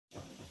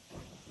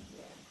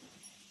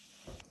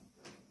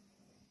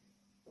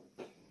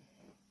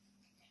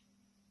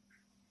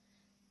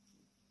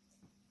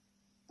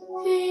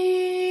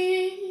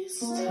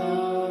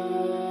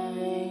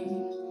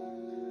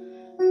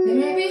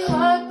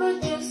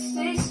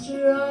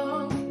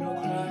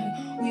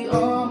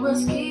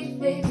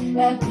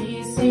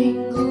every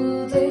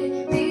single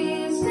day.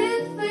 These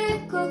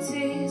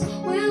difficulties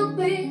will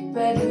be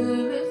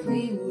better if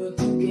we work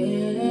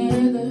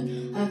together.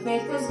 Have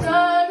faith 'cause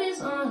God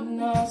is on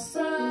our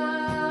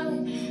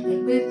side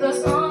and with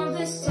us on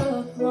this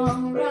tough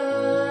long ride.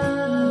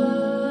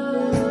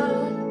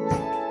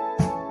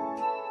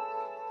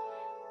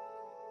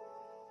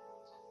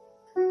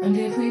 And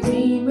if we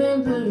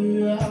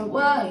remember our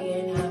why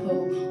and have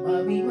hope,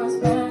 why we must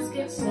mask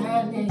and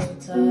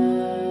sanitize.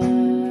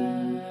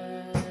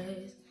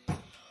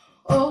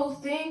 Oh,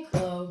 think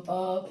of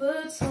all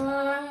the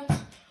time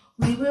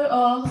we were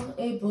all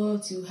able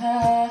to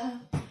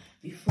have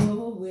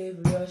before we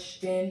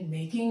rushed in,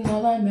 making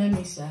all our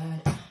memories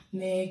sad,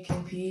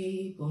 making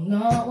people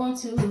not want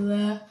to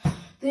laugh.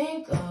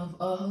 Think of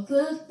all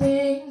the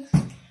things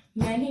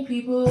many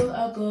people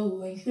are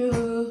going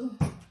through.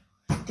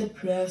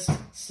 Depressed,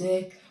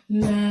 sick,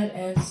 mad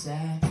and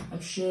sad. I'm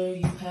sure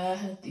you've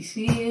had these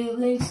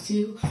feelings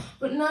too,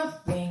 but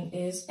nothing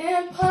is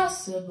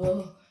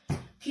impossible.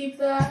 Keep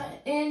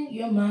that in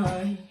your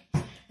mind.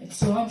 And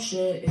so I'm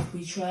sure if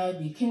we try,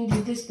 we can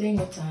do this thing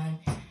with time.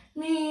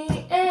 Me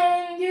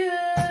and you.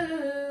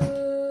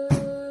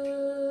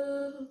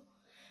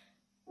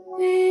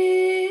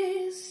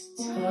 These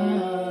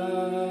times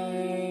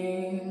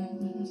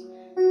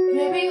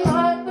may be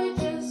hard, but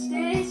just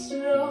stay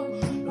strong.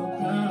 No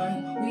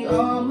crying, we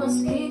all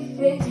must keep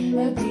faith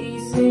every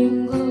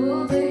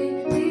single day.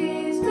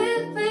 These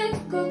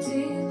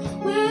difficulties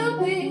will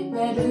be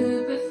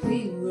better if we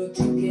work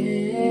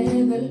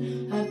together.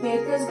 Have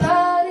faith 'cause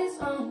God is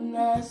on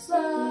our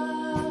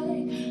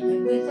side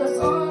and with us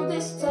on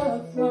this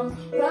tough long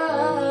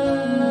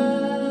ride.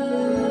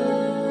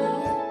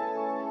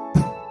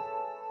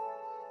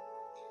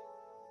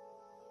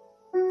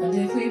 And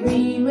if we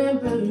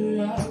remember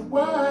our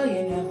why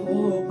and have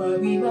hope, why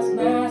we must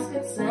mask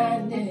and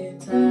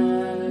sanitize.